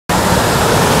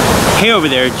Hey over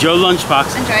there, Joe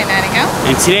Lunchbox. And Joy Nightingale.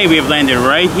 And today we have landed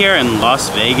right here in Las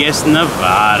Vegas,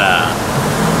 Nevada.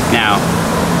 Now,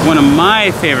 one of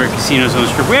my favorite casinos on the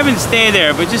strip. We haven't stayed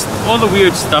there, but just all the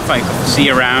weird stuff I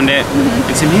see around it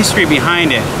and some history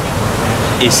behind it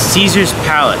is Caesar's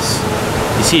Palace.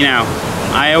 You see now,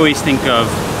 I always think of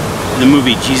the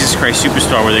movie Jesus Christ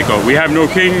Superstar where they go, "We have no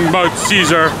king but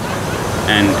Caesar."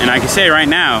 And I can say right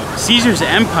now, Caesar's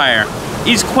empire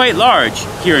is quite large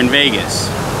here in Vegas.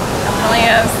 Definitely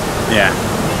is. Yeah.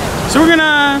 So we're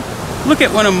gonna look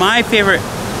at one of my favorite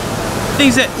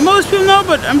things that most people know,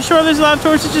 but I'm sure there's a lot of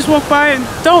tourists that just walk by and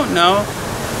don't know.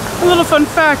 A little fun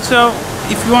fact, so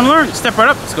if you want to learn, step right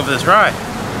up, let's go for this ride.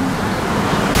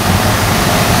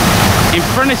 In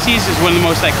front of Caesar's one of the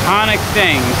most iconic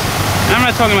things, and I'm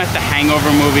not talking about the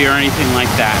Hangover movie or anything like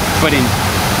that, but in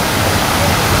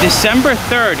December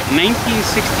 3rd,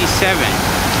 1967,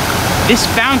 this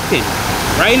fountain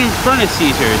right in front of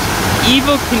Caesar's,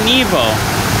 Evel Knievel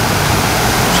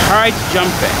tried to jump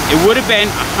it. It would have been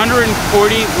a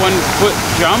 141-foot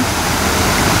jump,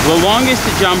 the longest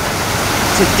to jump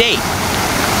to date.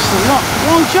 It's a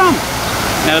long jump.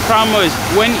 Now the problem was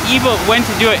when Evel went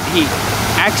to do it, he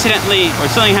accidentally, or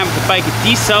something happened with the bike, it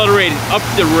decelerated up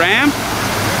the ramp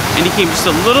and he came just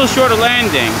a little short of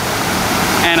landing.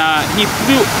 And he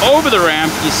flew over the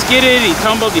ramp, he skidded, he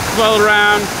tumbled, he fell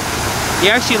around. He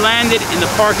actually landed in the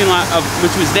parking lot of,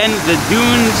 which was then the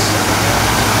Dunes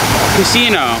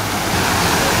Casino.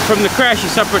 From the crash, he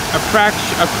suffered a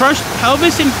crushed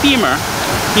pelvis and femur.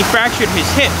 He fractured his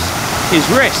hips, his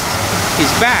wrists,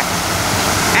 his back,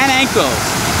 and ankles.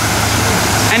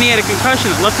 And he had a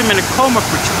concussion that left him in a coma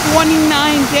for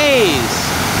 29 days.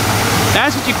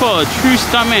 That's what you call a true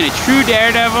stuntman, a true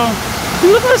daredevil.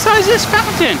 Look at the size of this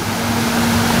fountain.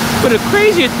 But the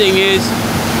crazier thing is,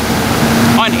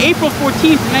 on April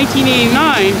 14th,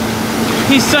 1989,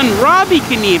 his son Robbie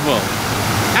Knievel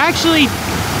actually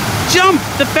jumped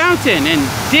the fountain and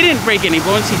didn't break any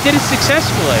bones. He did it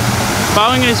successfully,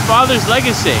 following in his father's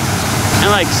legacy. And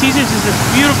like, Caesar's is a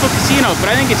beautiful casino, but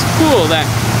I think it's cool that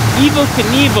Evel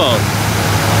Knievel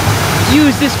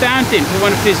used this fountain for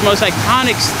one of his most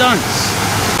iconic stunts.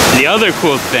 The other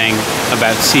cool thing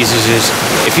about Caesar's is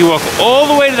if you walk all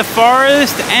the way to the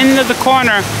farthest end of the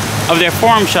corner of their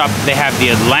forum shop, they have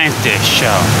the Atlantis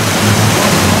show,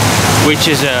 which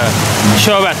is a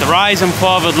show about the rise and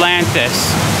fall of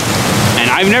Atlantis. And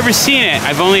I've never seen it,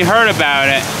 I've only heard about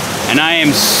it, and I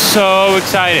am so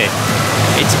excited.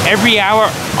 It's every hour,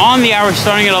 on the hour,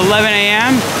 starting at 11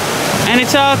 a.m. and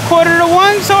it's a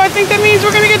 1:45, so I think that means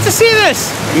we're gonna get to see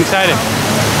this. I'm excited.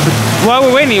 While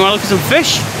we're waiting, you wanna look at some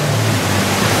fish?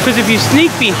 Because if you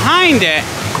sneak behind it,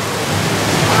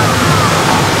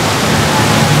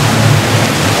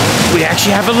 we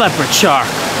actually have a leopard shark.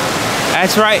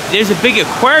 That's right, there's a big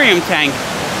aquarium tank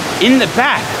in the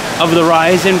back of the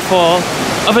rise and fall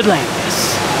of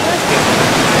Atlantis.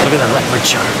 Look at the leopard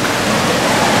shark.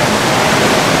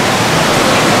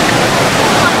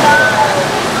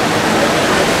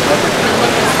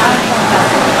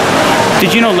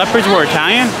 Did you know leopards were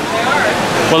Italian?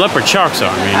 Well, leopard sharks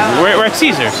are, I mean. We're at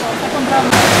Caesar's.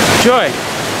 Joy,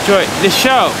 this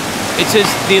show, it says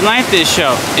the Atlantis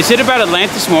show. Is it about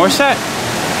Atlantis Morissette?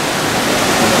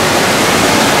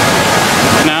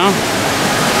 No?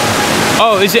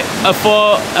 Oh, is it a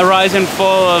rise and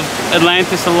fall of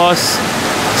Atlantis, the lost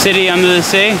city under the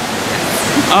sea?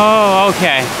 Oh,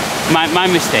 okay. My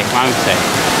mistake,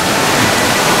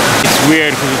 It's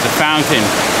weird because with the fountain,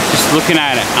 just looking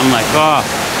at it, I'm like, oh,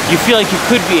 you feel like you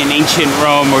could be in ancient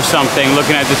Rome or something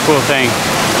looking at this cool thing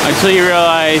until you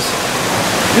realize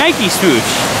Nike swoosh,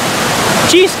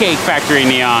 Cheesecake Factory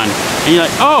neon, and you're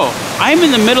like, oh, I'm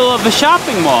in the middle of a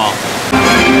shopping mall.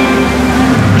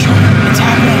 It's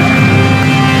happening.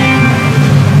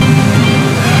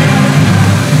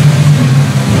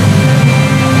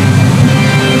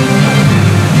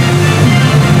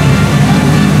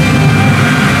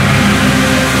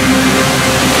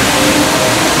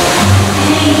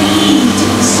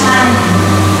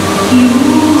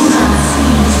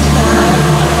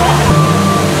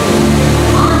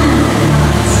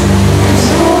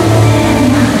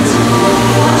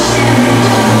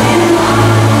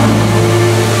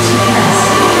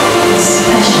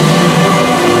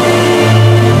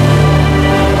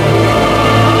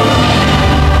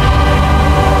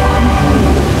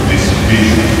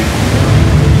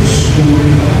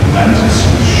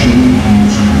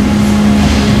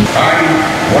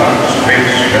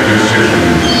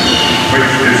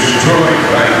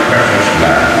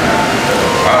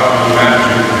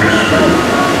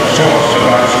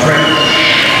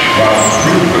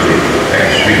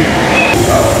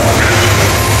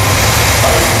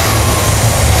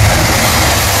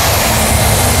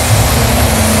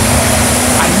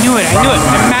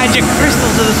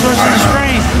 crystals are the source of the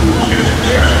strain.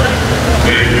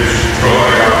 They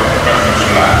destroy our precious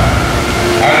land.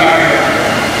 And I,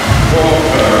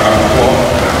 water of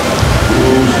water,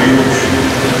 rules the ocean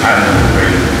and the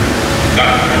rain.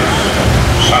 Darkness,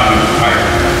 sun of fire,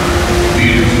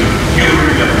 wields the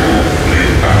fury of all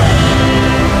flame gods.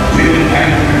 With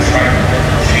angry triumph,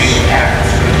 she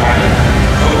stabs the tide,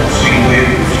 coaxing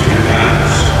waves to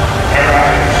dance. Her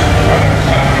eyes are the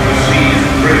color of the sea's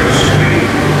brilliant screen.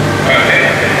 Her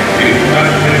head is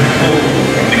dusted gold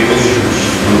from the ocean's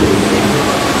flow.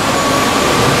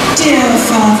 Dear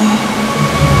Father,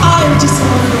 I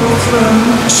disown your throne.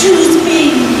 Choose me.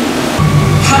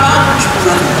 Come out,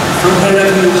 brother, from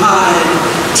wherever you hide.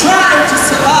 Try to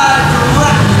survive the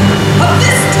wrath of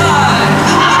this time.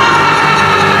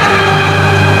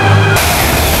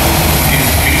 His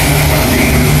feet are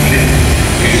made of flint.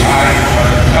 His eyes are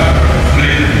the color of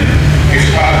flame. His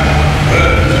heart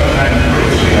burns of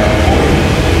ambrosia oil.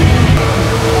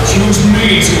 Choose me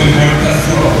to inherit the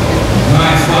throne.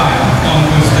 My fire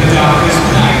conquers the darkest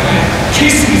night and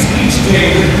kisses each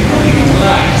day with brilliant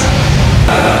light.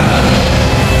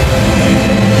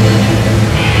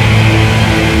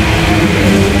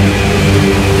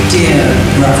 Dear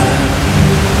brother,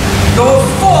 your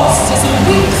force is a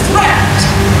weak threat.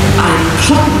 I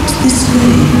plucked this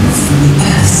wave from the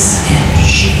earth's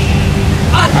edge.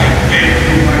 I beg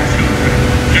you, my children,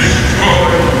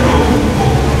 destroy no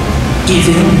more. Give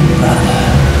in, brother,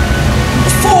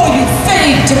 before you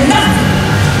fade to nothing.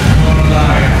 Your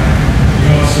life,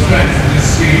 your strength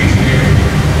deceives you.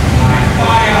 My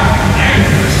fire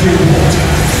anchors your water.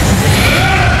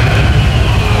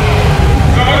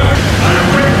 I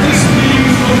read this beam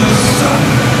from the sun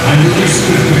and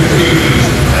listed the creatures.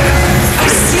 I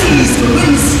seized the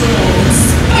windstorms.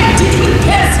 I did with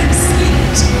piercing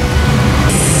sleet.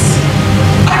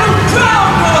 I will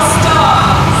drown your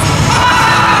stars.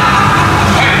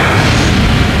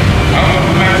 Our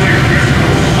magic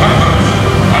crystal suffers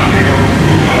under your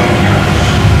brutal hands.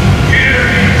 Hear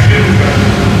me, children.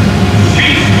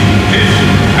 Cease this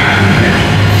madness.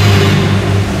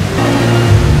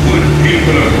 Good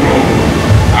people of Rome,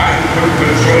 I put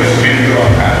the choice in your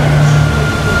hands.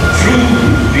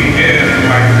 Choose the heir to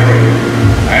my throne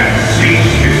and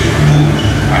seize this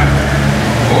foolish fight.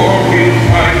 For we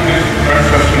fight this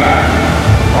precious land.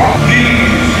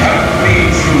 Please help me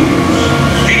choose.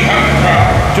 Speak up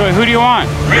proud. Joy, who do you want?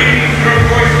 Raise your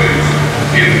voices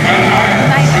in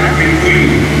alliance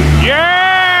between.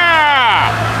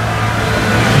 Yeah!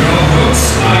 Your hopes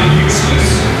are useless.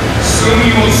 Soon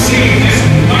you will see this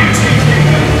mighty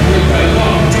kingdom will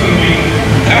belong to me.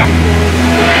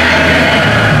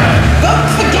 Vote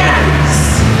for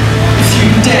Garrus, if you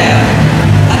dare,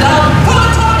 and I'll pull a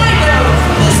tornado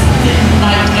from this thin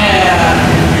night air.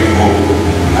 Behold,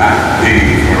 that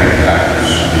day for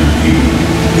Atlantis indeed.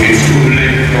 It's too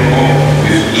late for all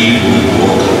this evil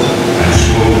water, and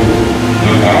so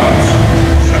the gods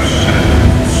shall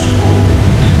send sword.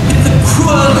 With the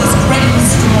cruelest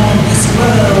rainstorm this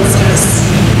world's ever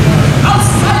seen, I'll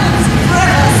silence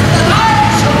prayers that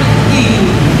I shall repeat.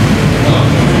 But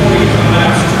before you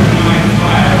collapse to my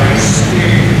fiery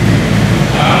sting,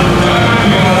 I'll burn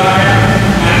your life,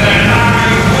 and then I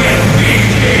will be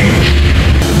king.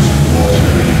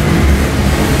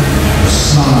 The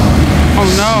sun Oh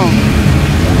no.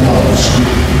 was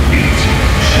with it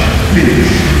shall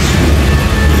finish its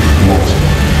work. Water.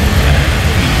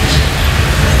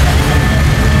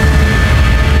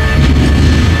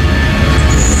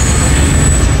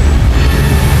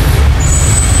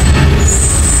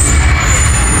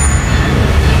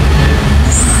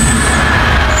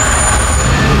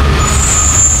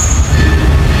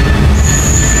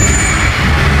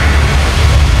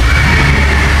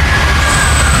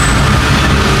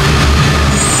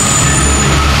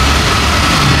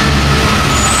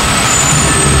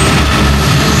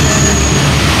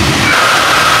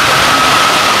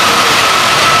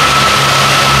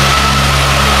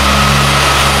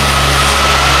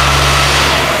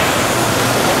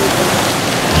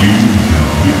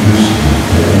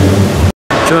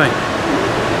 Joy,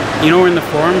 you know we're in the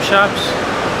forum shops?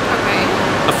 Okay.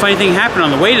 A funny thing happened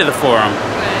on the way to the forum.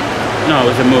 Good. No, it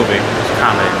was a movie. It was a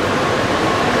comedy.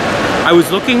 I was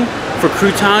looking for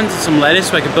croutons and some lettuce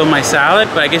so I could build my salad,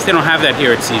 but I guess they don't have that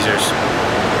here at Caesar's.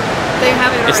 They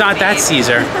have it It's not that made.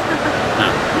 Caesar. No.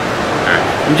 Alright.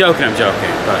 I'm joking,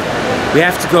 but we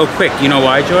have to go quick. You know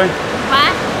why, Joy?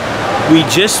 What? We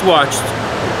just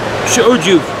showed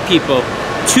you people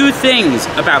 2 things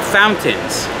about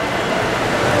fountains.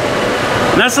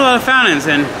 And that's a lot of fountains,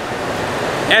 and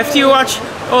after you watch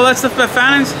all that stuff about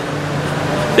fountains,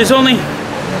 there's only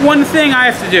one thing I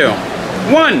have to do.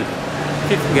 One!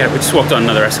 forget it. We just walked on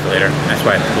another escalator. That's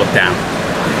why I looked down.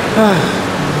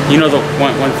 You know the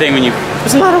one thing when you...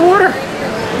 There's a lot of water.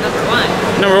 Number one.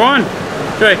 Number one.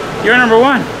 Joy, you're number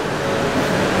one.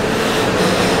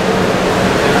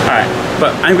 Alright,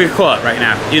 but I think we can call it right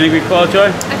now. Do you think we can call it, Joy?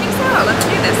 I think so. Let's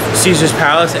do this. Caesar's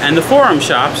Palace and the Forum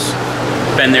Shops.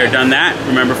 Been there, done that.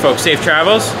 Remember, folks, safe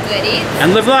travels. Good eats.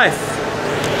 And live life.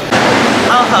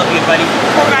 I'll help you, buddy.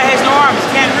 Poor guy has no arms.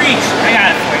 Can't reach. I got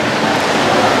it for you.